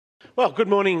Well, good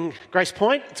morning, Grace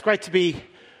Point. It's great to be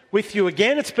with you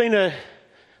again. It's been,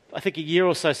 I think, a year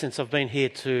or so since I've been here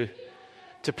to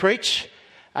preach.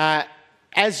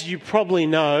 As you probably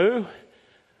know,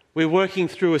 we're working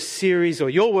through a series, or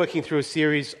you're working through a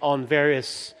series on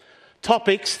various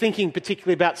topics, thinking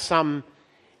particularly about some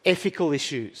ethical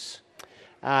issues.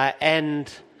 I'm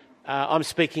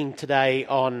speaking today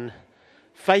on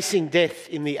facing death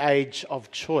in the age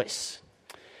of choice.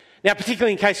 Now,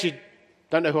 particularly in case you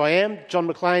don't know who I am, John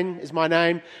McLean is my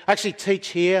name. I actually teach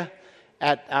here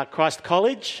at Christ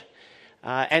College,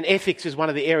 and ethics is one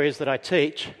of the areas that I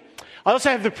teach. I also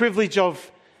have the privilege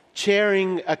of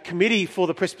chairing a committee for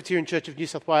the Presbyterian Church of New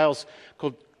South Wales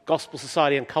called Gospel,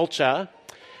 Society and Culture.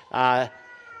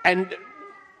 And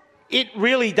it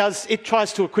really does, it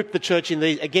tries to equip the church in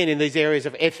these areas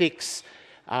of ethics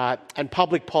and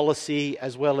public policy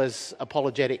as well as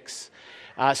apologetics.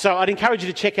 So I'd encourage you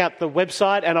to check out the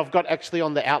website, and I've got actually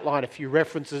on the outline a few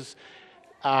references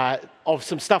of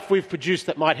some stuff we've produced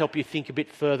that might help you think a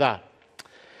bit further.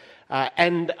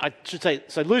 And I should say,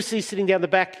 so Lucy sitting down the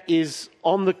back is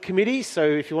on the committee, so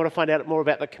if you want to find out more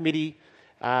about the committee,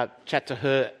 chat to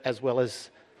her as well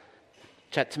as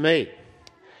chat to me.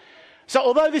 So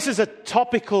although this is a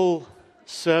topical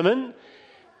sermon,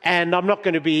 and I'm not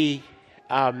going to be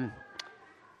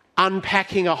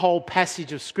unpacking a whole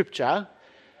passage of Scripture,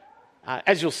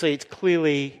 as you'll see, it's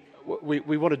clearly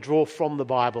we want to draw from the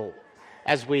Bible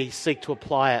as we seek to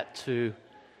apply it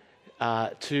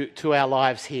to our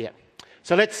lives here.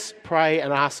 So let's pray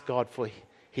and ask God for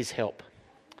His help.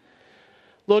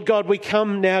 Lord God, we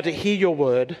come now to hear your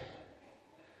word.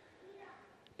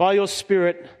 By your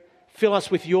Spirit, fill us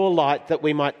with your light that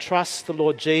we might trust the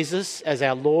Lord Jesus as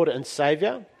our Lord and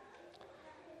Saviour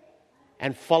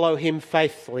and follow him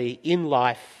faithfully in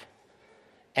life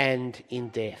and in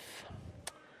death.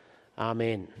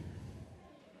 Amen.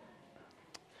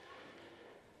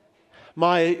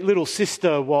 My little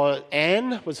sister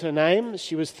Anne was her name.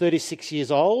 She was 36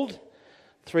 years old,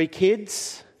 3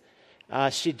 kids.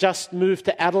 She just moved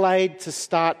to Adelaide to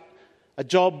start a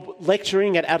job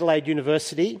lecturing at Adelaide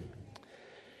University.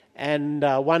 And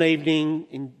one evening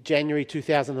in January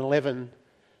 2011,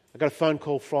 I got a phone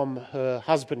call from her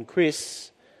husband,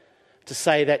 Chris, to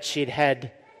say that she'd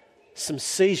had some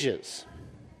seizures.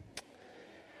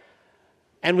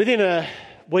 And within a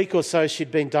week or so,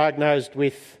 she'd been diagnosed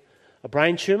with a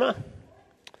brain tumour.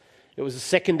 It was a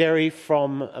secondary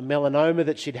from a melanoma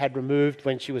that she'd had removed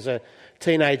when she was a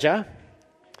teenager.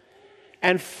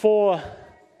 And for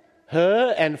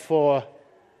her and for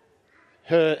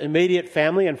her immediate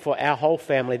family and for our whole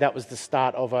family, that was the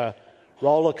start of a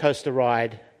roller coaster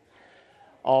ride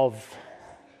of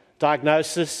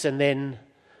diagnosis and then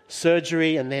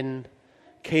surgery and then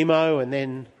chemo and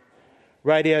then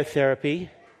radiotherapy.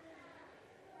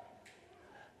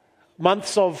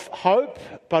 Months of hope,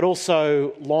 but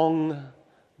also long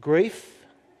grief.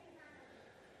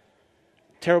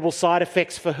 Terrible side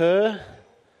effects for her,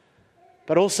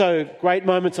 but also great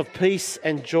moments of peace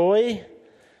and joy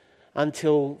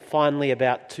until finally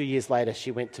about 2 years later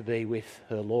she went to be with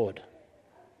her Lord.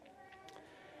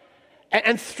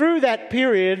 And through that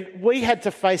period, we had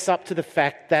to face up to the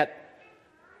fact that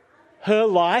her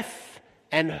life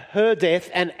and her death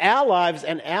and our lives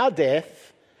and our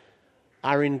death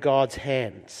are in God's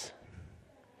hands.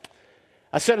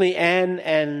 Certainly Anne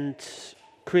and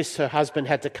Chris, her husband,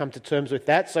 had to come to terms with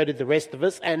that. So did the rest of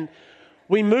us. And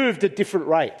we moved at different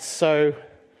rates. So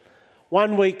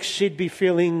one week she'd be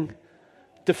feeling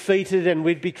defeated and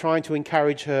we'd be trying to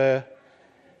encourage her.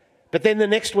 But then the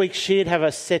next week she'd have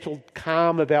a settled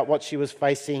calm about what she was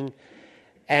facing,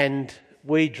 and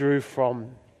we drew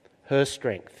from her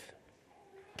strength.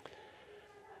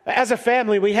 As a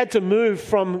family, we had to move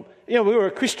from, we were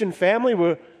a Christian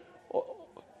family.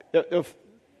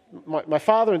 My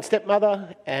father and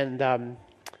stepmother and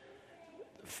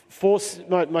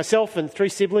myself and 3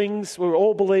 siblings, we were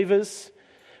all believers.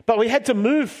 But we had to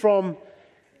move from,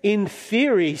 in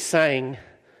theory, saying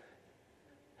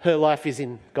her life is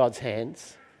in God's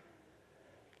hands,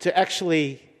 to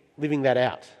actually living that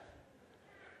out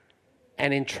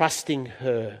and entrusting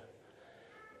her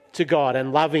to God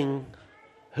and loving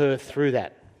her through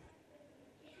that.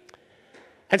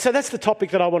 And so that's the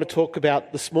topic that I want to talk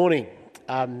about this morning,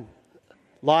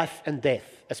 life and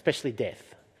death, especially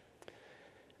death.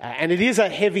 And it is a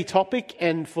heavy topic,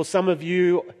 and for some of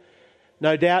you,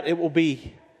 no doubt it will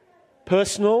be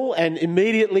personal and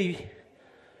immediately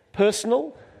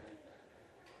personal.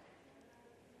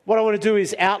 What I want to do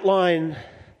is outline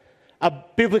a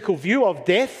biblical view of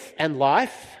death and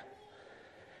life,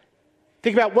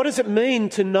 Think about what does it mean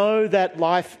to know that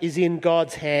life is in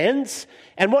God's hands,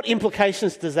 and what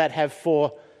implications does that have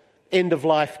for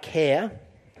end-of-life care?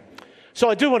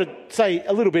 So I do want to say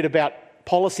a little bit about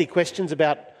policy questions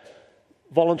about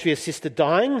voluntary assisted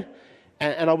dying,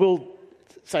 and I will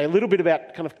say a little bit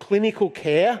about kind of clinical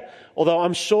care, although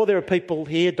I'm sure there are people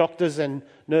here, doctors and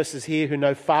nurses here, who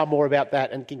know far more about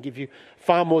that and can give you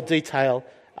far more detail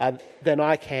than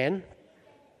I can.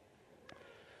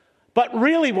 But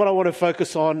really what I want to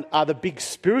focus on are the big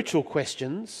spiritual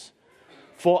questions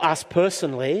for us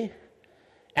personally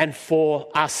and for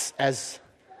us as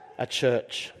a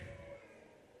church.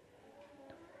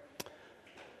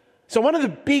 So one of the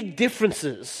big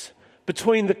differences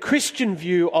between the Christian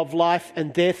view of life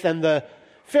and death and the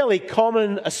fairly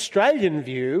common Australian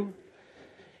view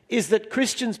is that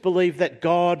Christians believe that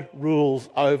God rules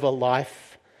over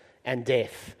life and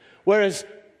death, whereas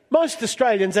most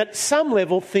Australians at some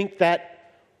level think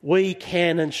that we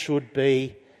can and should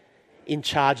be in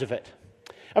charge of it.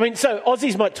 I mean, so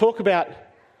Aussies might talk about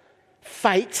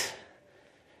fate,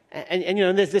 and you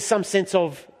know, there's some sense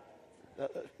of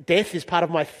death is part of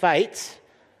my fate,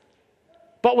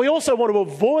 but we also want to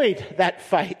avoid that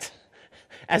fate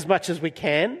as much as we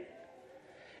can,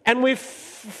 and we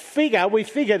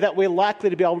figure that we're likely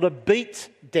to be able to beat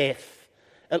death,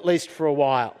 at least for a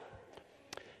while.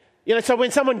 You know, so when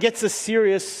someone gets a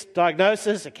serious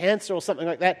diagnosis, a cancer or something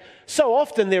like that, so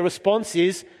often their response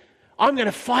is, I'm going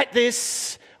to fight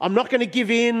this, I'm not going to give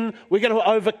in, we're going to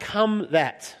overcome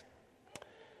that.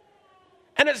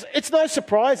 And it's no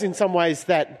surprise in some ways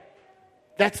that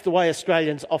that's the way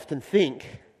Australians often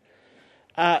think,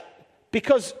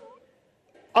 because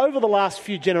over the last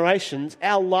few generations,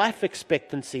 our life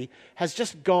expectancy has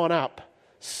just gone up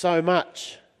so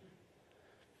much.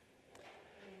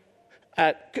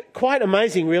 Quite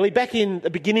amazing, really. Back in the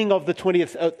beginning of the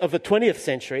 20th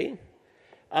century,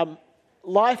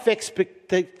 life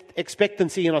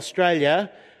expectancy in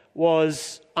Australia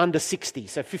was under 60,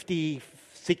 so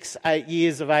 56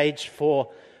 years of age for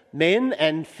men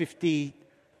and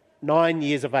 59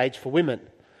 years of age for women.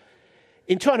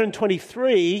 In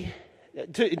 2023,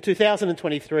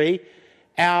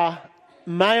 our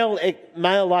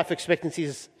male life expectancy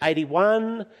is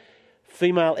 81.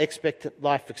 Female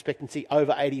life expectancy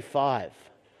over 85.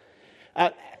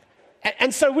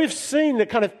 And so we've seen the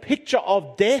kind of picture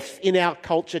of death in our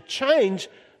culture change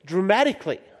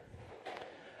dramatically.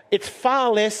 It's far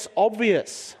less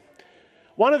obvious.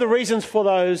 One of the reasons for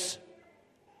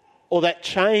that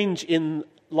change in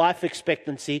life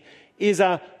expectancy is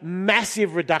a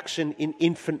massive reduction in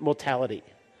infant mortality.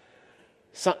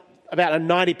 So about a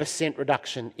 90%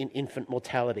 reduction in infant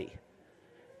mortality.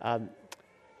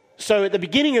 So at the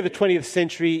beginning of the 20th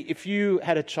century, if you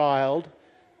had a child,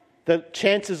 the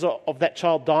chances of that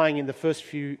child dying in the first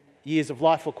few years of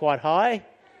life were quite high.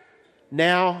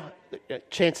 Now,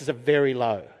 chances are very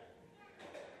low.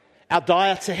 Our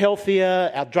diets are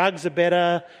healthier, our drugs are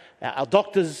better, our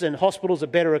doctors and hospitals are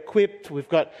better equipped, we've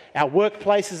got our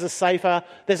workplaces are safer.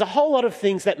 There's a whole lot of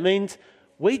things that means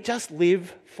we just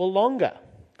live for longer.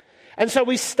 And so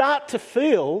we start to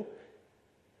feel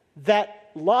that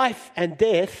life and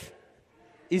death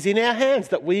is in our hands,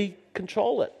 that we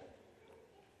control it.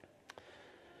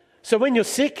 So when you're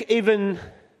sick, even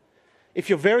if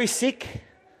you're very sick,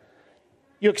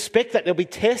 you expect that there'll be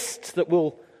tests that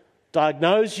will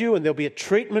diagnose you and there'll be a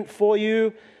treatment for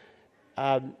you,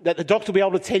 that the doctor will be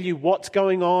able to tell you what's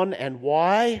going on and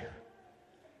why.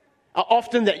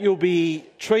 Often that you'll be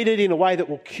treated in a way that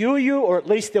will cure you, or at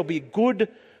least there'll be good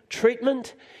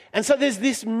treatment. And so there's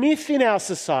this myth in our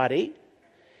society,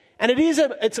 and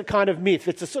it's a kind of myth.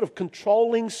 It's a sort of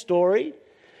controlling story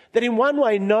that in one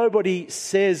way nobody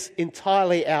says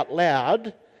entirely out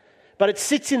loud, but it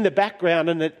sits in the background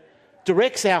and it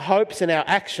directs our hopes and our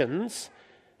actions.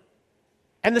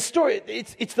 And the story,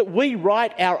 it's that we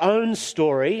write our own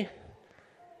story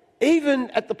even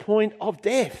at the point of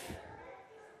death.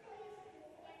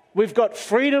 We've got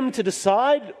freedom to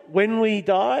decide when we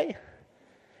die,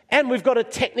 and we've got a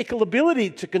technical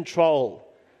ability to control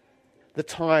the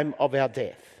time of our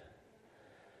death.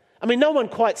 I mean, no one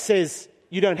quite says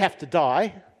you don't have to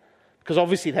die, because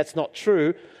obviously that's not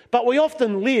true, but we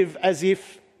often live as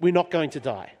if we're not going to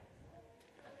die.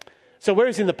 So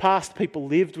whereas in the past people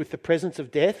lived with the presence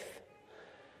of death,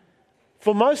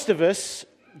 for most of us,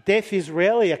 death is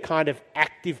rarely a kind of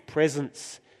active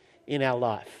presence in our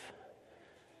life.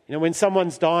 You know, when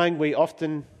someone's dying, we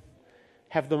often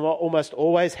almost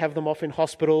always have them off in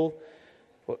hospital.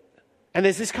 And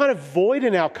there's this kind of void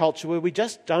in our culture where we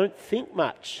just don't think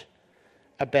much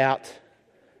about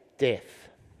death.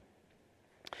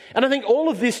 And I think all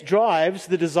of this drives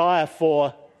the desire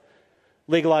for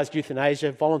legalised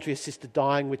euthanasia, voluntary assisted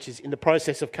dying, which is in the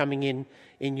process of coming in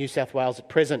New South Wales at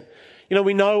present. You know,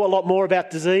 we know a lot more about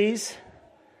disease,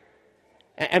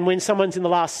 and when someone's in the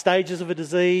last stages of a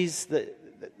disease,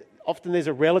 often there's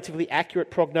a relatively accurate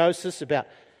prognosis about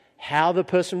how the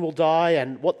person will die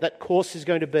and what that course is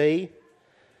going to be.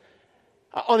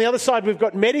 On the other side, we've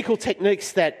got medical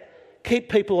techniques that keep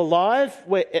people alive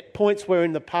at points where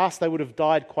in the past they would have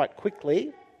died quite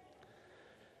quickly.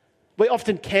 We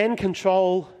often can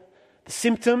control the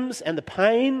symptoms and the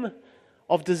pain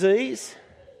of disease.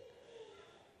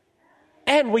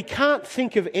 And we can't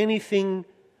think of anything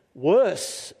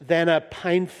worse than a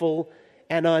painful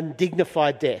and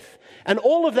undignified death. And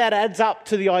all of that adds up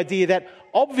to the idea that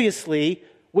obviously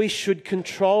we should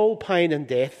control pain and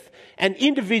death, and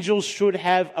individuals should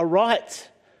have a right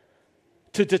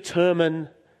to determine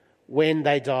when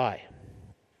they die.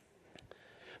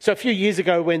 So a few years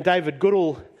ago, when David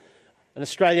Goodall, an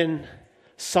Australian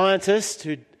scientist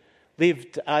who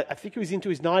lived, I think he was into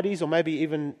his 90s or maybe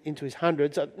even into his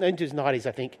hundreds, into his 90s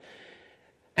I think,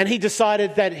 and he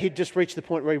decided that he'd just reached the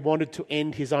point where he wanted to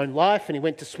end his own life, and he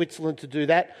went to Switzerland to do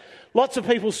that. Lots of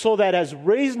people saw that as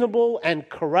reasonable and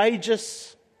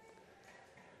courageous.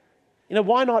 You know,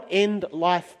 why not end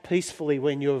life peacefully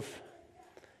when you've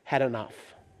had enough?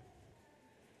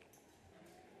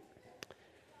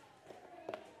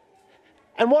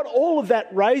 And what all of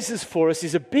that raises for us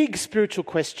is a big spiritual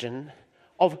question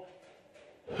of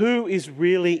who is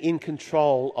really in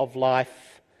control of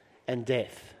life and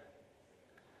death.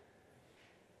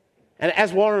 And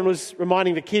as Warren was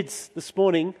reminding the kids this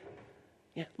morning,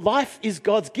 life is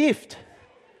God's gift.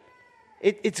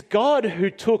 It's God who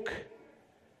took,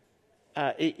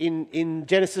 in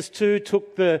Genesis 2,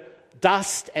 took the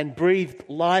dust and breathed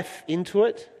life into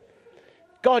it.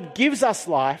 God gives us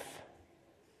life,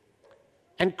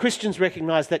 and Christians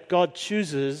recognise that God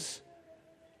chooses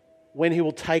when he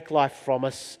will take life from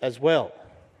us as well.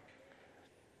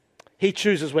 He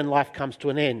chooses when life comes to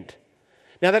an end.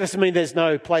 Now, that doesn't mean there's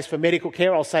no place for medical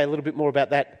care. I'll say a little bit more about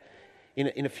that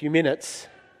in a few minutes.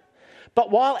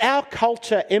 But while our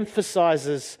culture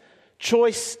emphasises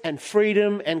choice and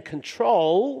freedom and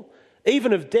control,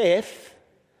 even of death,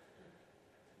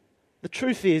 the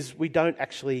truth is we don't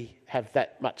actually have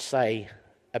that much say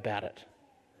about it.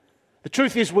 The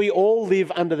truth is we all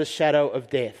live under the shadow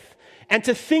of death. And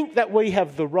to think that we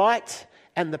have the right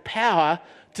and the power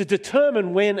to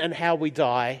determine when and how we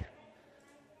die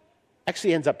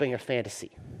actually ends up being a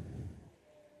fantasy.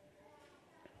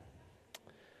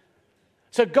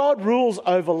 So God rules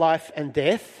over life and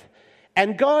death,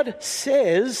 and God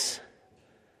says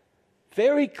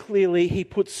very clearly he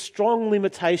puts strong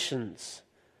limitations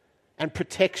and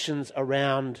protections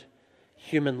around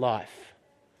human life.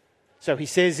 So he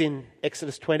says in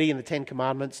Exodus 20 in the 10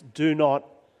 Commandments, do not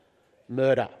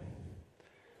murder,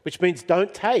 which means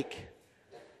don't take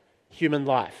human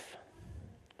life.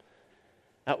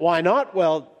 Why not?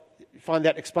 Well, you find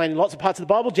that explained in lots of parts of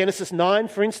the Bible. Genesis 9,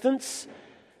 for instance,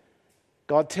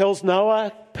 God tells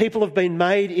Noah, people have been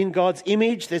made in God's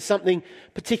image. There's something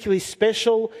particularly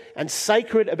special and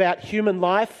sacred about human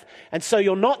life, and so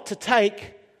you're not to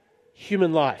take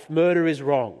human life. Murder is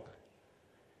wrong.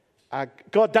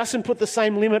 God doesn't put the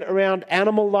same limit around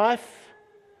animal life.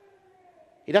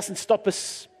 He doesn't stop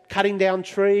us cutting down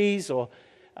trees or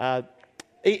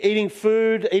eating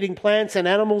food, eating plants and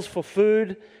animals for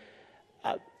food.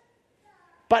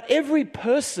 But every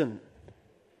person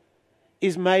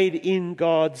is made in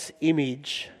God's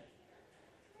image,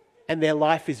 and their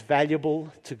life is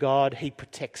valuable to God. He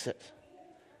protects it.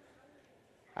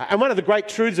 And one of the great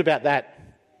truths about that,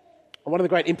 one of the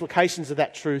great implications of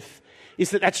that truth,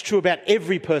 is that that's true about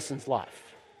every person's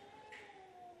life.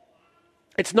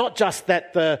 It's not just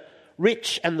that the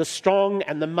rich and the strong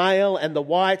and the male and the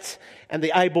white and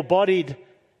the able-bodied,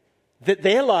 that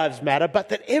their lives matter, but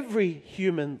that every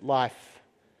human life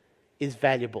is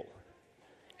valuable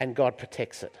and God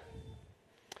protects it.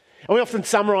 And we often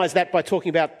summarise that by talking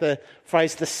about the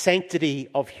phrase, the sanctity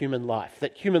of human life,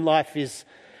 that human life is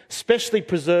specially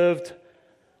preserved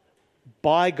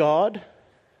by God.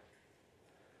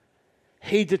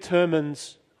 He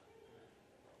determines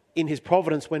in his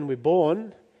providence when we're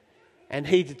born, and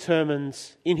he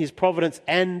determines in his providence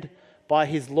and by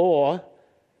his law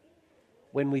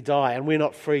when we die, and we're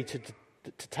not free to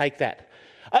take that.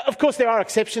 Of course, there are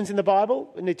exceptions in the Bible.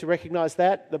 We need to recognise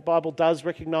that. The Bible does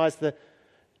recognise the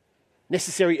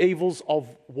necessary evils of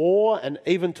war and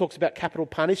even talks about capital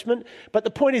punishment. But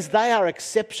the point is they are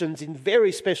exceptions in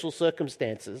very special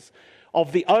circumstances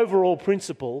of the overall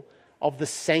principle of the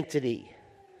sanctity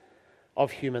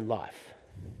of human life.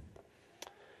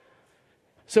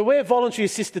 So where voluntary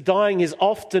assisted dying is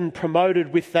often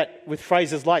promoted with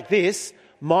phrases like this,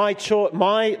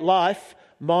 my life,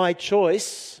 my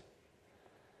choice,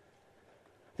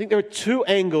 I think there are two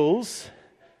angles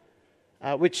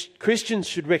which Christians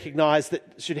should recognise,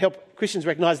 that should help Christians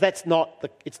recognise it's not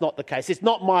the case. It's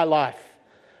not my life,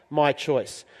 my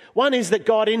choice. One is that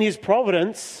God in his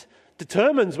providence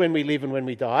determines when we live and when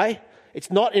we die.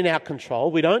 It's not in our control.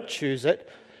 We don't choose it.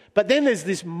 But then there's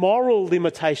this moral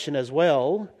limitation as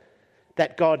well,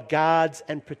 that God guards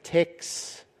and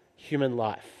protects human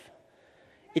life.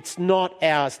 It's not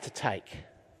ours to take.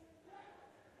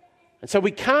 And so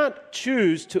we can't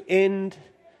choose to end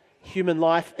human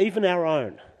life, even our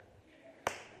own.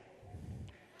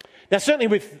 Now, certainly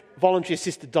with voluntary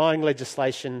assisted dying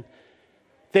legislation,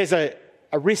 there's a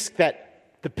risk that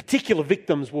the particular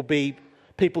victims will be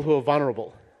people who are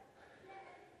vulnerable.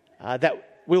 That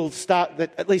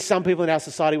at least some people in our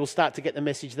society will start to get the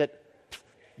message that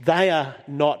their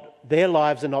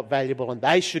lives are not valuable and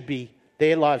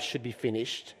their lives should be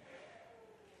finished.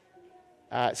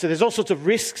 So there's all sorts of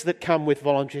risks that come with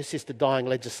voluntary assisted dying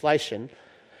legislation.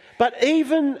 But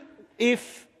even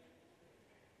if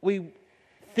we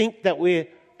think that we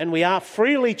are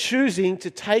freely choosing to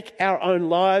take our own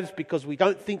lives because we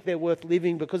don't think they're worth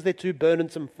living, because they're too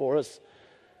burdensome for us,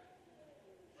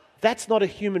 that's not a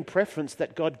human preference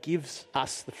that God gives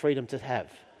us the freedom to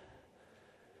have.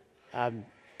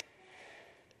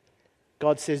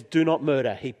 God says, do not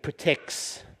murder. He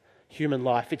protects human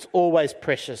life. It's always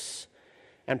precious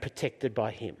and protected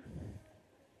by him.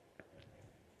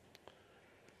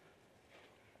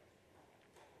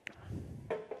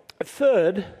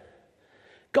 Third,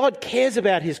 God cares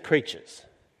about his creatures,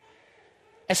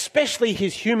 especially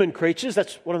his human creatures.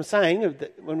 That's what I'm saying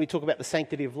when we talk about the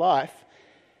sanctity of life.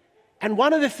 And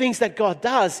one of the things that God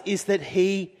does is that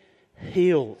he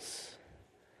heals.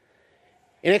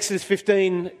 In Exodus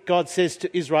 15, God says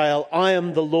to Israel, I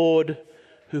am the Lord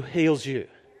who heals you.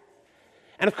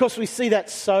 And of course, we see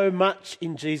that so much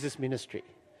in Jesus' ministry.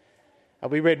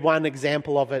 We read one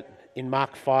example of it in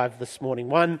Mark 5 this morning.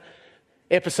 One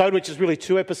episode, which is really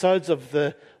two episodes, of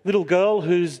the little girl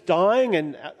who's dying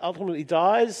and ultimately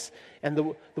dies, and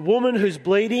the woman who's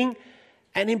bleeding.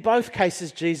 And in both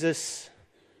cases, Jesus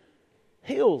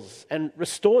heals and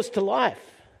restores to life.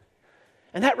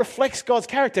 And that reflects God's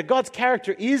character. God's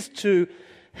character is to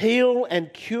heal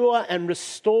and cure and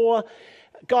restore.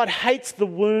 God hates the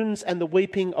wounds and the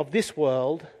weeping of this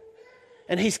world,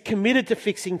 and he's committed to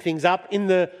fixing things up. In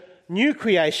the new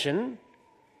creation,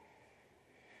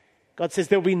 God says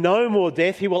there will be no more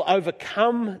death. He will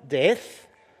overcome death.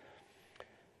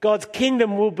 God's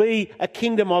kingdom will be a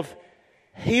kingdom of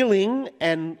healing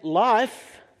and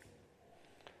life.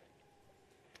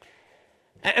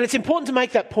 And it's important to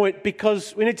make that point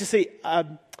because we need to see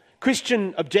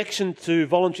Christian objection to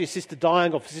voluntary assisted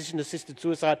dying or physician-assisted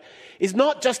suicide is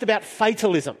not just about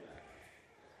fatalism.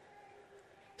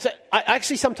 So I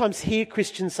actually sometimes hear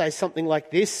Christians say something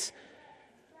like this: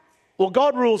 well,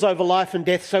 God rules over life and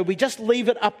death, so we just leave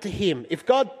it up to him. If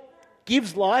God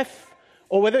gives life,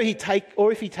 or if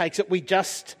he takes it, we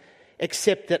just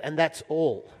accept it, and that's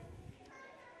all.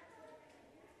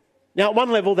 Now, at one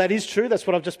level, that is true. That's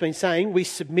what I've just been saying. We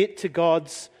submit to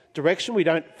God's direction. We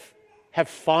don't have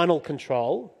final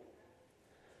control.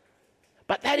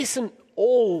 But that isn't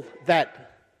all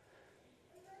that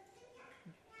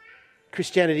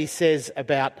Christianity says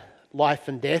about life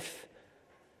and death.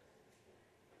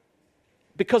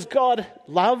 Because God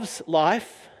loves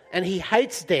life and he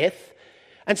hates death.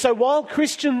 And so while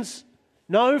Christians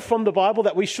know from the Bible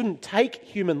that we shouldn't take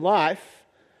human life,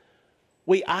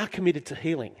 we are committed to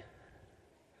healing.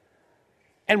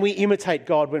 And we imitate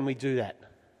God when we do that.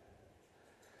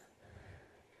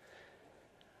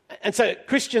 And so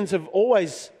Christians have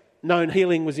always known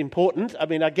healing was important. I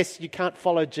mean, I guess you can't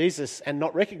follow Jesus and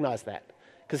not recognise that,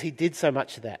 because he did so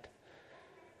much of that.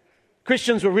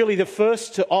 Christians were really the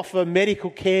first to offer medical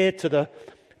care to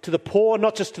the poor,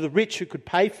 not just to the rich who could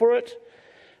pay for it.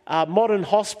 Modern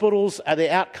hospitals are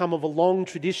the outcome of a long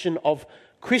tradition of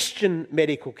Christian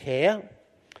medical care.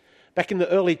 Back in the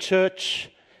early church,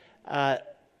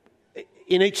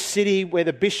 in each city where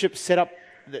the bishop set up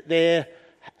their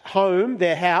home,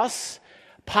 their house,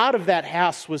 part of that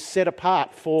house was set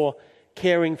apart for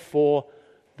caring for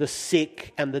the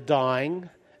sick and the dying,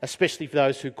 especially for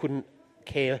those who couldn't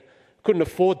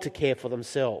afford to care for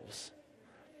themselves.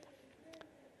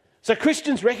 So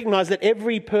Christians recognise that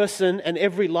every person and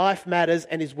every life matters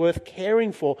and is worth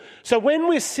caring for. So when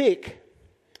we're sick,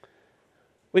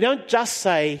 we don't just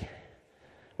say,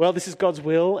 well, this is God's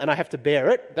will and I have to bear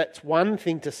it. That's one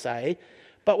thing to say.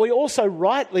 but we also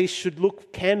rightly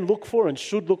can look for and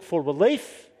should look for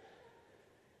relief,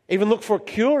 even look for a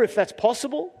cure if that's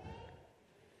possible.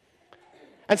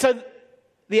 And so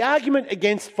the argument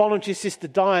against voluntary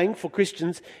assisted dying for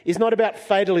Christians is not about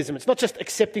fatalism. It's not just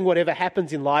accepting whatever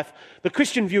happens in life. The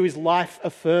Christian view is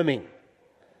life-affirming.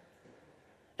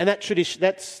 And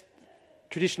that's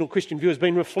traditional Christian view has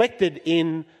been reflected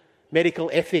in medical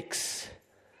ethics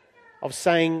of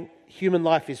saying human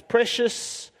life is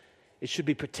precious, it should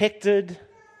be protected,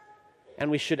 and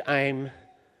we should aim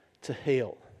to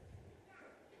heal.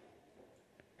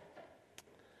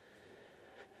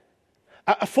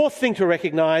 A fourth thing to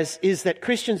recognise is that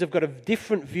Christians have got a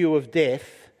different view of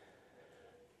death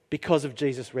because of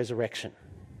Jesus' resurrection.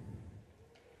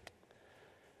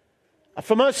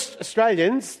 For most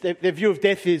Australians, their view of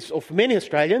death is, or for many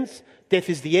Australians, death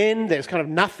is the end, there's kind of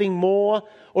nothing more,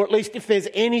 or at least if there's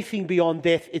anything beyond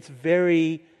death, it's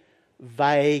very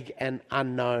vague and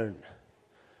unknown.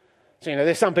 So,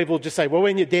 there's some people who just say, well,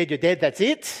 when you're dead, that's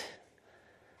it.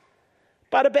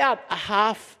 But about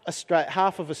half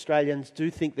of Australians do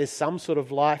think there's some sort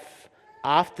of life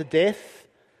after death.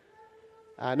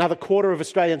 Another quarter of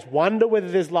Australians wonder whether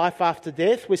there's life after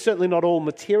death. We're certainly not all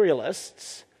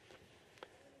materialists.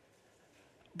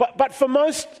 But for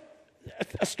most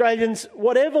Australians,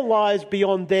 whatever lies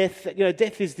beyond death,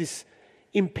 death is this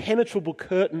impenetrable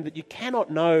curtain that you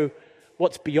cannot know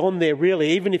what's beyond there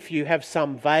really, even if you have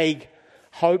some vague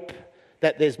hope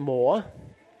that there's more.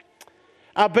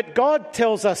 But God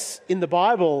tells us in the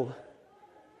Bible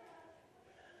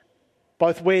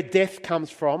both where death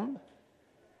comes from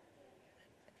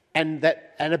and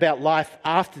about life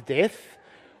after death.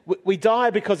 We die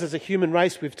because as a human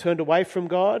race we've turned away from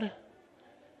God.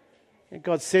 And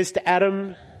God says to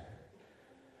Adam,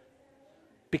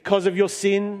 because of your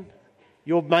sin,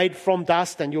 you're made from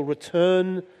dust and you'll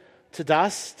return to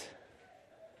dust.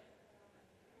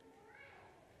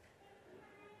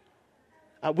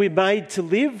 We're made to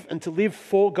live and to live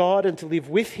for God and to live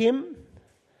with Him.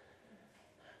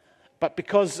 But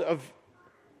because of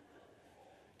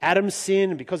Adam's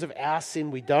sin and because of our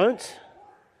sin, we don't.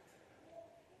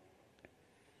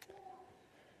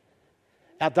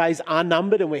 Our days are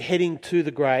numbered and we're heading to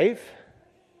the grave.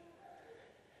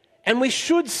 And we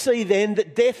should see then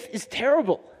that death is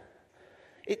terrible.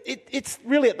 It's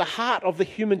really at the heart of the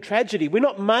human tragedy. We're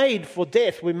not made for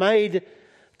death, we're made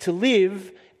to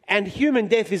live. And human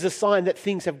death is a sign that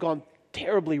things have gone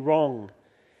terribly wrong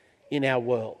in our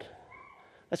world.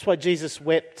 That's why Jesus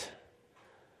wept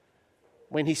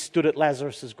when He stood at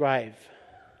Lazarus' grave.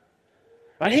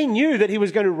 Right? He knew that He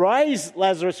was going to raise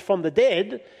Lazarus from the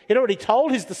dead. He'd already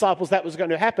told His disciples that was going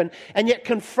to happen. And yet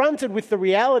confronted with the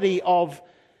reality of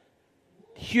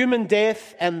human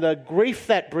death and the grief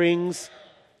that brings,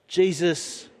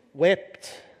 Jesus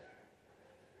wept.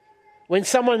 When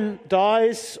someone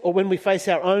dies or when we face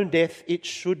our own death, it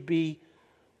should be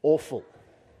awful.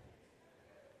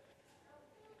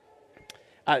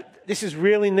 This is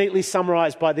really neatly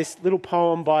summarised by this little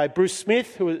poem by Bruce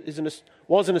Smith, who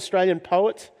was an Australian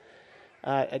poet,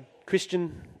 a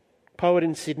Christian poet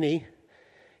in Sydney.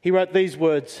 He wrote these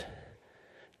words: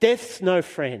 "Death's no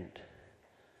friend,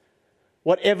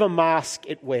 whatever mask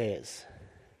it wears.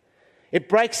 It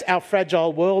breaks our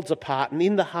fragile worlds apart, and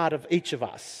in the heart of each of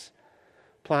us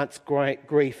plants great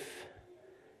grief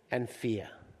and fear."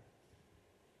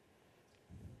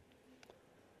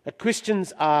 That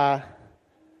Christians are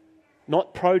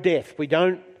not pro-death. We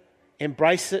don't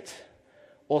embrace it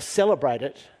or celebrate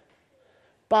it,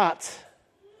 but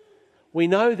we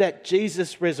know that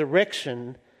Jesus'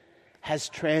 resurrection has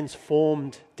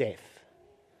transformed death.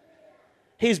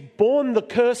 He's borne the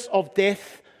curse of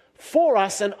death for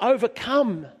us and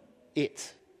overcome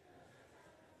it.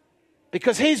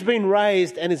 Because He's been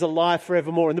raised and is alive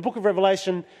forevermore. In the book of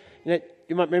Revelation, you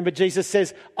might remember Jesus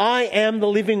says, "I am the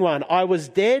living one. I was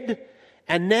dead,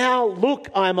 and now look,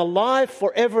 I am alive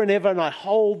forever and ever, and I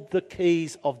hold the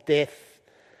keys of death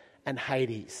and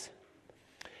Hades."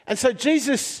 And so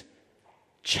Jesus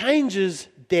changes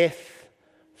death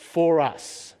for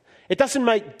us. It doesn't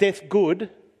make death good.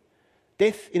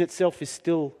 Death in itself is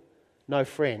still no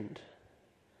friend.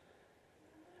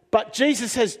 But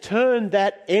Jesus has turned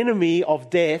that enemy of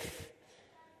death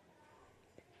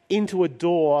into a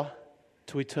door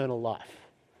to eternal life.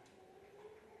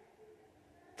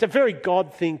 It's a very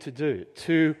God thing to do,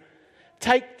 to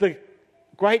take the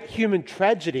great human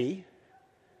tragedy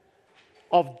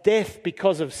of death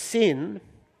because of sin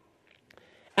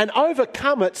and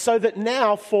overcome it so that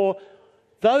now for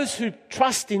those who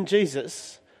trust in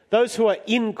Jesus, those who are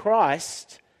in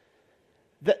Christ,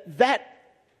 that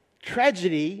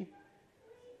tragedy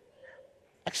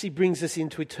actually brings us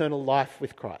into eternal life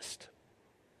with Christ.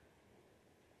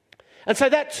 And so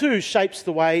that too shapes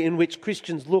the way in which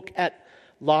Christians look at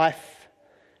life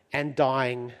and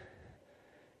dying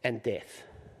and death.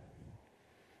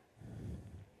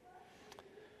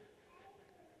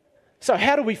 So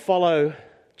how do we follow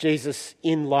Jesus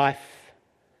in life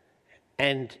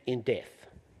and in death?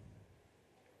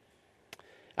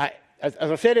 As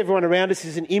I said, everyone around us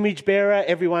is an image bearer.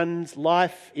 Everyone's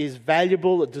life is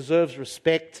valuable. It deserves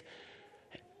respect.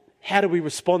 How do we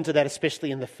respond to that,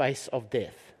 especially in the face of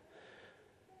death?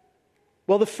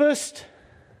 Well, the first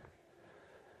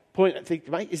point I think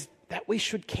to make is that we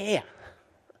should care.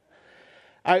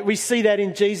 We see that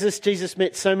in Jesus. Jesus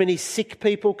met so many sick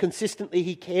people. Consistently,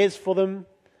 he cares for them.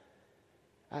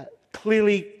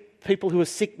 Clearly, people who are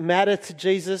sick matter to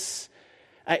Jesus.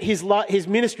 His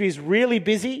ministry is really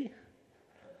busy,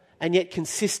 and yet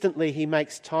consistently he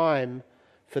makes time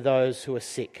for those who are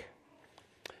sick.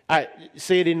 You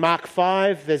see it in Mark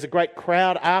 5. There's a great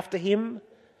crowd after him.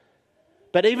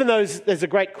 But even though there's a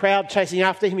great crowd chasing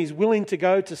after him, he's willing to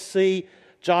go to see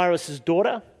Jairus'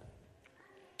 daughter.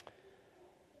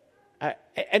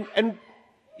 And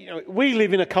you know, we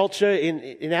live in a culture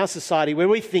in our society where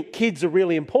we think kids are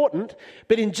really important,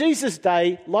 but in Jesus'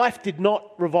 day, life did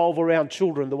not revolve around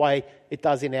children the way it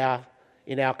does in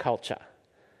our culture.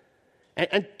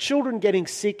 And children getting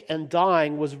sick and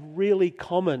dying was really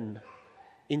common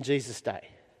in Jesus' day.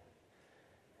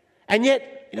 And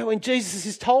yet, you know, when Jesus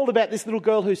is told about this little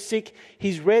girl who's sick,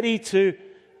 he's ready to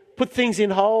put things in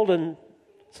hold and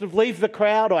sort of leave the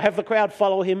crowd or have the crowd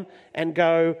follow him and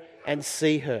go and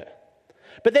see her.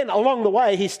 But then along the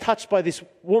way, he's touched by this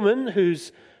woman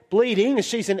who's bleeding.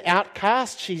 She's an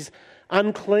outcast. She's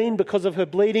unclean because of her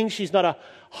bleeding. She's not a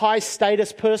high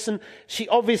status person. She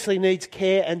obviously needs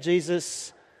care, and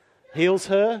Jesus heals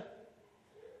her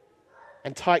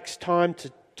and takes time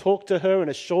to talk to her and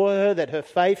assure her that her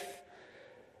faith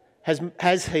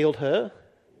has healed her.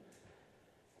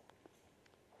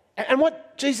 And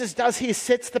what Jesus does here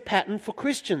sets the pattern for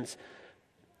Christians.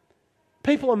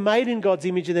 People are made in God's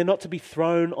image and they're not to be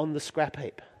thrown on the scrap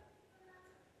heap.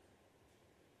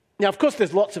 Now, of course,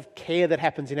 there's lots of care that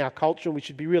happens in our culture, and we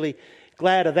should be really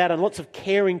glad of that, and lots of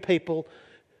caring people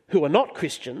who are not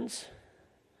Christians.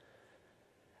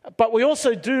 But we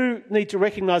also do need to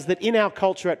recognise that in our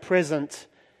culture at present,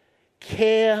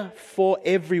 care for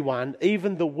everyone,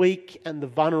 even the weak and the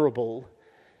vulnerable,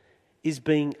 is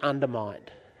being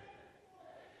undermined.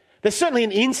 There's certainly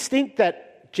an instinct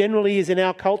that generally is in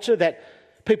our culture that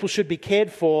people should be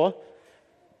cared for,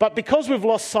 but because we've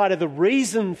lost sight of the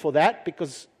reason for that,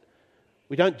 because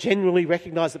we don't generally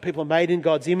recognise that people are made in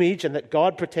God's image and that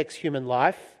God protects human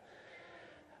life,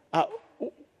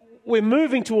 we're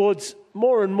moving towards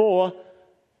more and more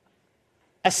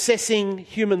assessing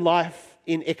human life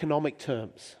in economic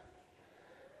terms.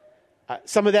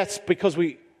 Some of that's because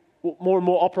we more and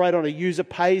more operate on a user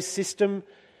pays system.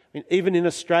 I mean, even in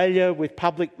Australia with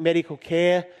public medical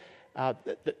care,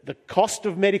 the cost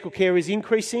of medical care is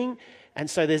increasing, and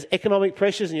so there's economic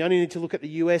pressures, and you only need to look at the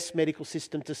US medical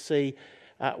system to see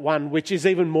one which is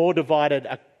even more divided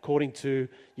according to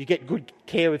you get good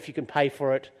care if you can pay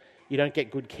for it, you don't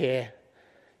get good care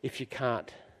if you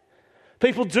can't.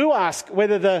 People do ask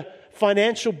whether the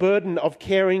financial burden of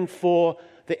caring for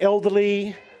the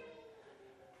elderly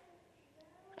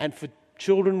and for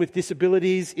children with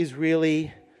disabilities is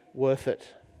really worth it.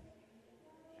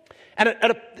 And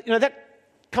that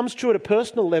comes true at a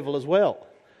personal level as well.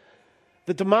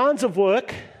 The demands of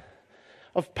work,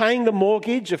 of paying the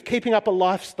mortgage, of keeping up a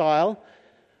lifestyle,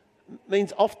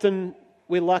 means often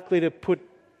we're likely to put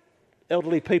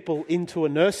elderly people into a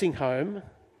nursing home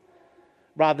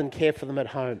rather than care for them at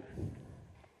home.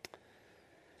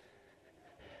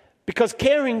 Because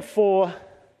caring for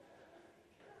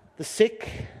the sick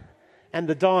and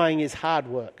the dying is hard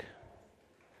work.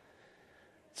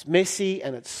 It's messy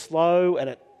and it's slow and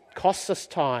it costs us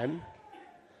time.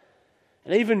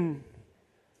 And even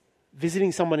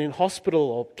visiting someone in hospital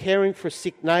or caring for a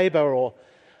sick neighbour or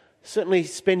certainly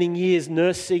spending years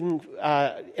nursing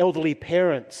elderly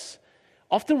parents,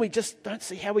 often we just don't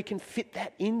see how we can fit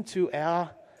that into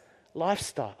our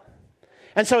lifestyle.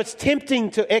 And so it's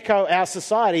tempting to echo our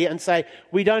society and say,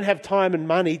 we don't have time and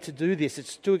money to do this.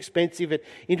 It's too expensive. It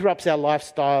interrupts our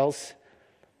lifestyles.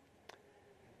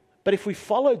 But if we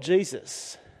follow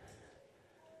Jesus,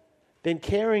 then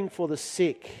caring for the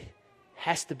sick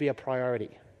has to be a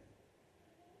priority.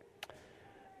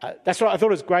 That's right. I thought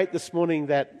it was great this morning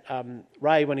that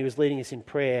Ray, when he was leading us in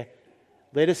prayer,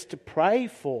 led us to pray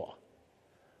for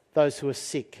those who are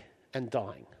sick and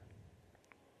dying.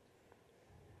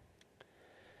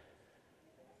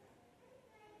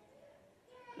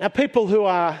 Now, people who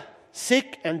are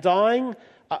sick and dying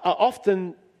are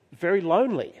often very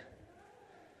lonely.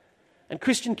 And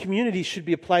Christian community should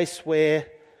be a place where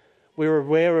we're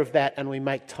aware of that and we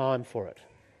make time for it.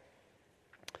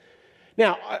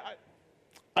 Now,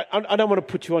 I don't want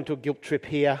to put you onto a guilt trip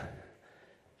here.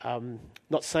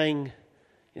 Not saying,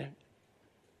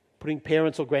 putting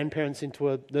parents or grandparents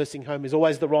into a nursing home is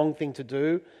always the wrong thing to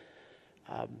do.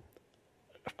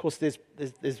 Of course, there's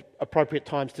appropriate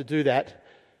times to do that.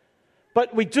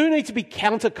 But we do need to be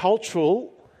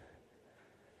countercultural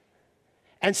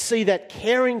and see that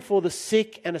caring for the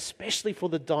sick and especially for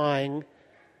the dying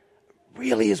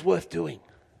really is worth doing.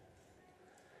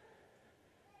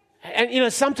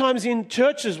 And, sometimes in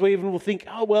churches we even will think,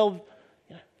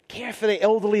 care for the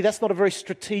elderly, that's not a very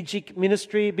strategic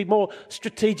ministry. It'd be more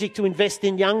strategic to invest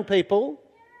in young people.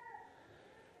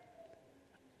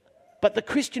 But the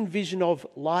Christian vision of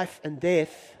life and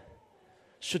death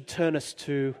should turn us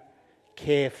to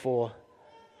care for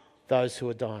those who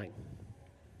are dying.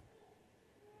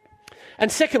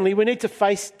 And secondly, we need to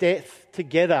face death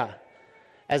together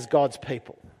as God's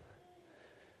people.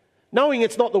 Knowing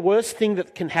it's not the worst thing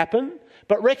that can happen,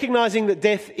 but recognizing that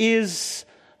death is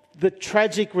the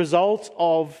tragic result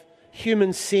of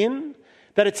human sin,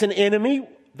 that it's an enemy,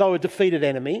 though a defeated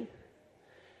enemy.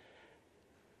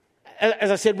 As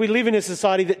I said, we live in a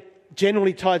society that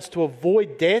generally tries to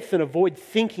avoid death and avoid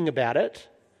thinking about it.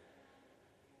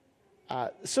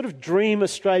 Sort of dream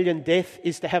Australian death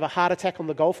is to have a heart attack on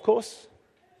the golf course,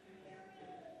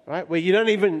 right? Where you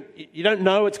don't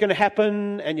know it's going to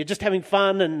happen and you're just having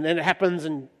fun and then it happens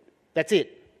and that's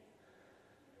it.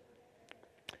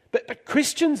 But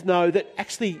Christians know that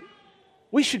actually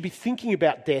we should be thinking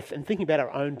about death and thinking about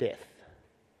our own death.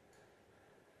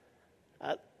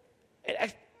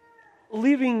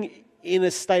 Living in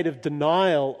a state of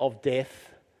denial of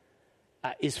death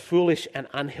is foolish and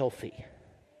unhealthy.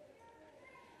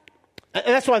 And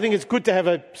that's why I think it's good to have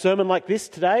a sermon like this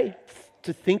today,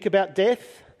 to think about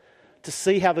death, to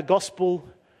see how the gospel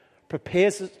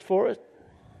prepares us for it.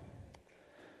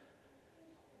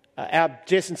 Our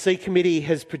J&C committee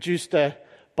has produced a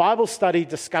Bible study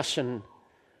discussion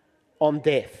on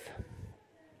death.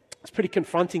 It's pretty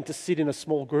confronting to sit in a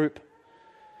small group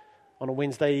on a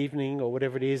Wednesday evening or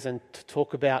whatever it is and to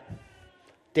talk about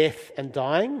death and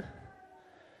dying.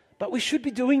 But we should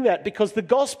be doing that because the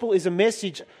gospel is a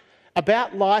message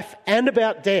about life and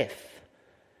about death.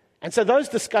 And so those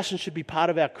discussions should be part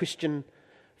of our Christian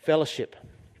fellowship.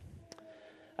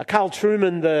 Carl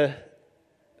Trueman, the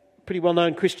pretty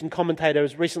well-known Christian commentator,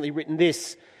 has recently written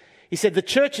this. He said, "The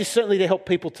church is certainly to help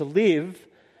people to live,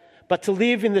 but to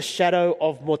live in the shadow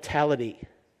of mortality.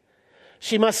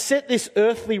 She must set this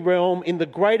earthly realm in the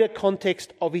greater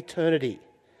context of eternity.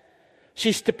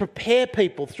 She's to prepare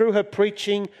people through her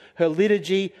preaching, her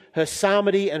liturgy, her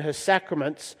psalmody and her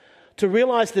sacraments to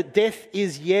realize that death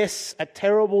is, yes, a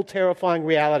terrible, terrifying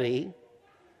reality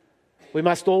we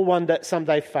must all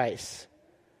someday face.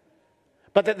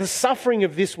 But that the suffering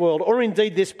of this world, or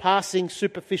indeed this passing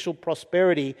superficial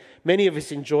prosperity many of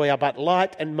us enjoy, are but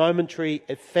light and momentary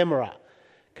ephemera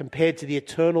compared to the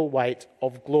eternal weight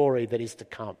of glory that is to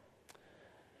come."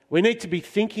 We need to be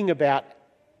thinking about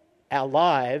our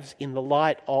lives in the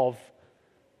light of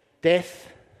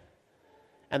death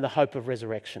and the hope of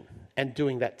resurrection, and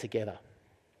doing that together.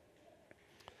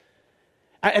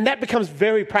 And that becomes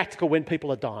very practical when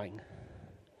people are dying.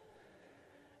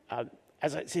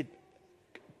 As I said,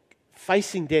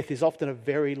 facing death is often a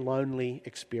very lonely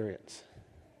experience.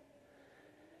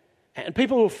 And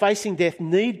people who are facing death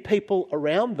need people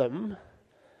around them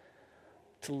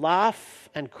to laugh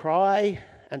and cry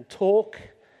and talk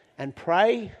and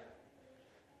pray.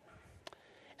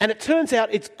 And it turns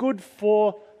out it's good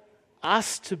for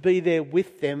us to be there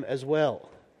with them as well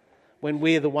when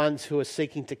we're the ones who are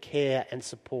seeking to care and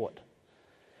support.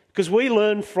 Because we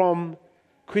learn from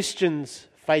Christians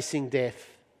facing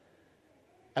death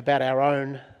about our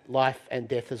own life and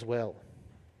death as well.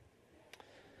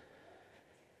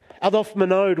 Adolphe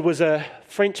Monod was a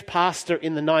French pastor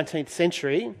in the 19th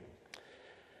century,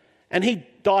 and he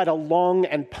died a long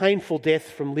and painful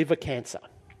death from liver cancer.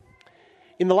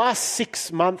 In the last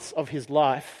 6 months of his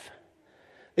life,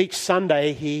 each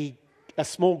Sunday a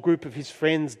small group of his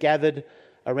friends gathered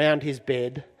around his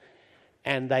bed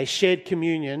and they shared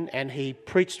communion, and he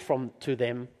preached to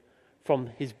them from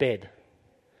his bed.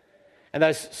 And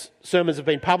those sermons have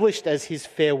been published as his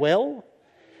farewell.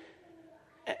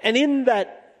 And in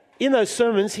those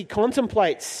sermons, he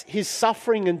contemplates his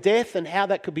suffering and death and how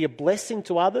that could be a blessing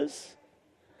to others.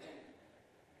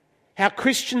 How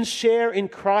Christians share in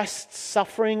Christ's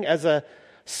suffering as a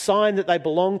sign that they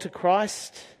belong to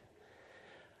Christ.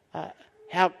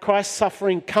 how Christ's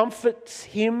suffering comforts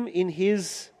him in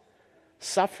his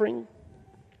suffering.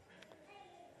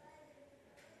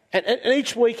 And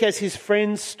each week as his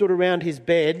friends stood around his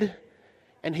bed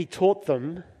and he taught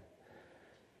them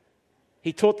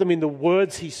in the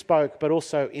words he spoke, but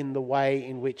also in the way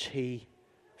in which he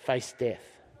faced death.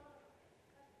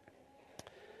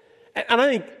 And I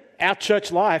think our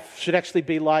church life should actually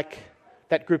be like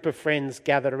that group of friends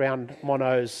gathered around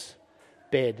Mono's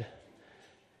bed.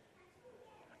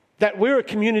 That we're a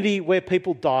community where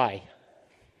people die.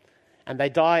 And they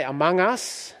die among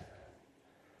us,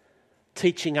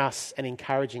 teaching us and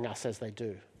encouraging us as they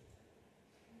do.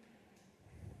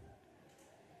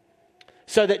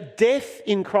 So that death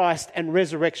in Christ and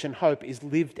resurrection hope is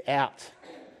lived out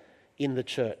in the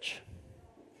church.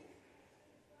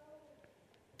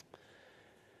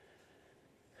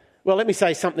 Well, let me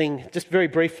say something just very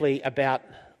briefly about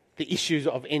the issues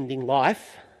of ending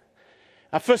life.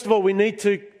 First of all, we need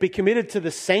to be committed to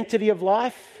the sanctity of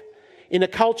life. In a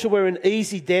culture where an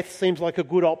easy death seems like a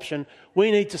good option,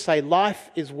 we need to say life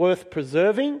is worth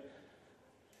preserving,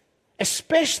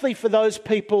 especially for those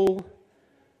people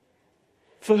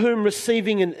for whom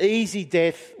receiving an easy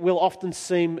death will often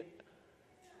seem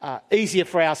easier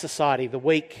for our society, the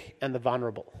weak and the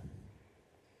vulnerable.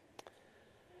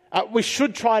 We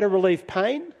should try to relieve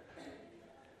pain.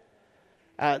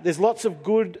 There's lots of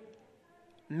good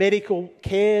medical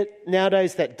care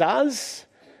nowadays that does.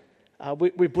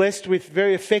 We're blessed with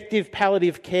very effective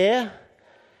palliative care,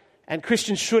 and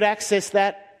Christians should access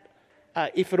that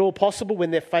if at all possible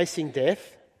when they're facing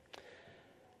death.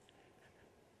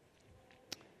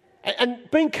 And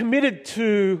being committed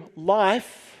to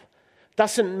life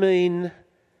doesn't mean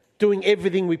doing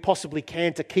everything we possibly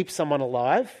can to keep someone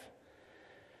alive.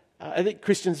 I think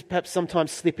Christians perhaps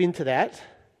sometimes slip into that.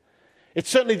 It's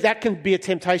certainly that can be a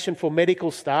temptation for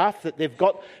medical staff, that they've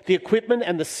got the equipment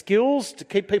and the skills to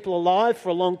keep people alive for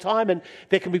a long time, and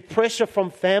there can be pressure from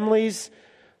families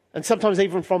and sometimes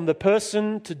even from the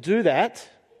person to do that.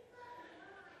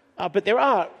 But there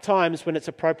are times when it's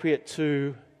appropriate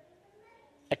to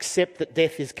accept that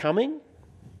death is coming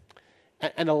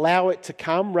and allow it to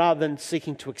come rather than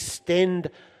seeking to extend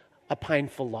a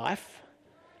painful life.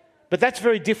 But that's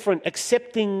very different.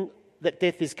 Accepting that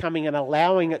death is coming and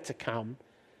allowing it to come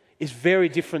is very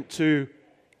different to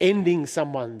ending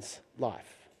someone's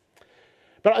life.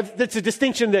 But that's a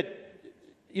distinction that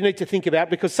you need to think about,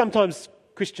 because sometimes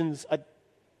Christians, I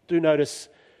do notice,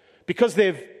 because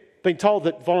they've been told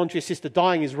that voluntary assisted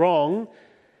dying is wrong,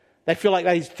 they feel like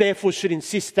they therefore should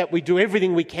insist that we do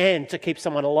everything we can to keep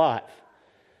someone alive.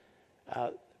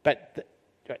 But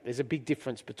there's a big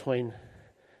difference between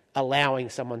allowing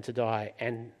someone to die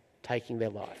and taking their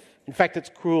life. In fact, it's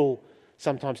cruel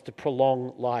sometimes to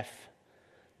prolong life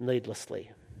needlessly.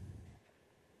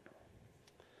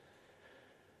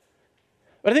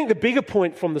 But I think the bigger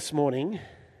point from this morning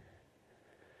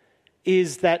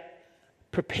is that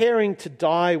preparing to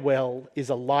die well is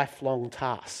a lifelong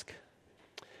task.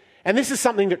 And this is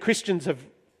something that Christians have,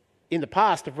 in the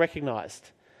past, have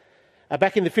recognised.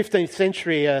 Back in the 15th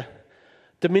century, a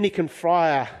Dominican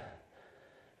friar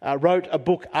wrote a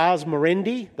book, Ars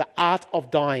Moriendi, The Art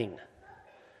of Dying.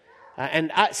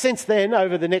 And since then,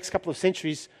 over the next couple of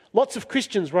centuries, lots of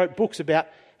Christians wrote books about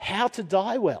how to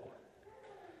die well.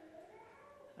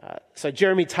 So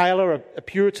Jeremy Taylor, a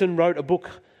Puritan, wrote a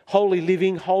book, Holy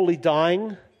Living, Holy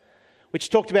Dying, which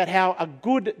talked about how a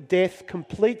good death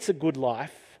completes a good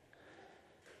life,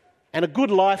 and a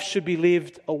good life should be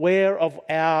lived aware of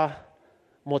our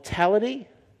mortality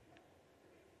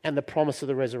and the promise of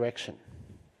the resurrection.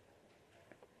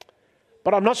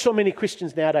 But I'm not sure many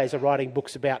Christians nowadays are writing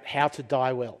books about how to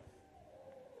die well.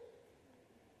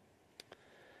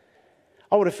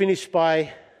 I want to finish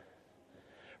by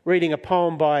reading a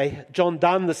poem by John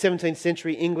Donne, the 17th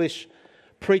century English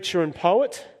preacher and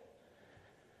poet.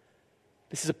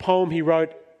 This is a poem he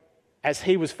wrote as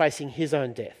he was facing his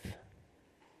own death.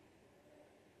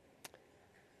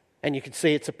 And you can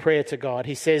see it's a prayer to God.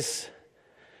 He says,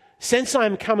 "Since I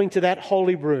am coming to that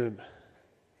holy room,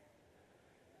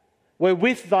 where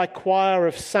with thy choir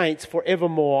of saints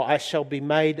forevermore I shall be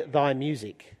made thy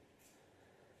music.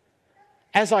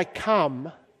 As I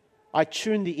come, I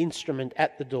tune the instrument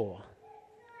at the door.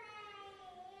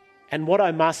 And what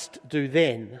I must do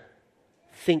then,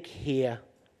 think here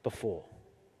before."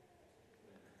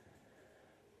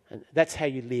 And that's how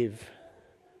you live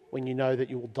when you know that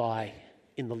you will die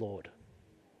in the Lord.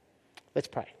 Let's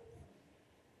pray.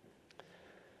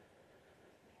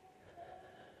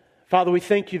 Father, we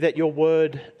thank you that your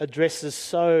word addresses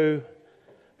so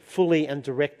fully and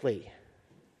directly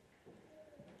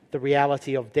the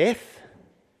reality of death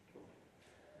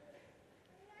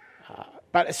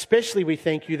But especially we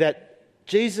thank you that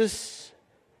Jesus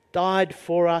died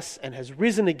for us and has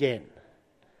risen again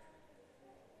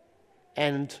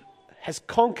and has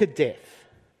conquered death.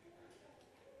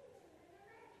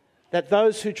 That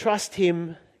those who trust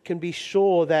him can be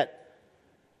sure that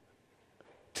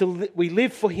we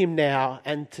live for him now,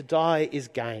 and to die is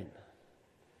gain.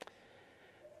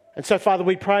 And so, Father,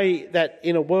 we pray that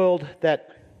in a world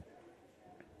that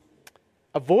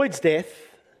avoids death,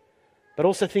 but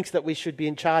also thinks that we should be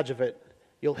in charge of it,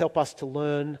 you'll help us to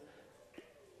learn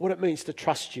what it means to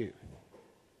trust you.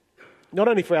 Not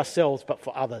only for ourselves, but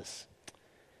for others.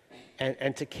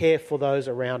 And to care for those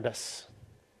around us.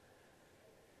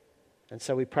 And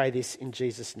so we pray this in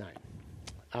Jesus' name.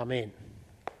 Amen.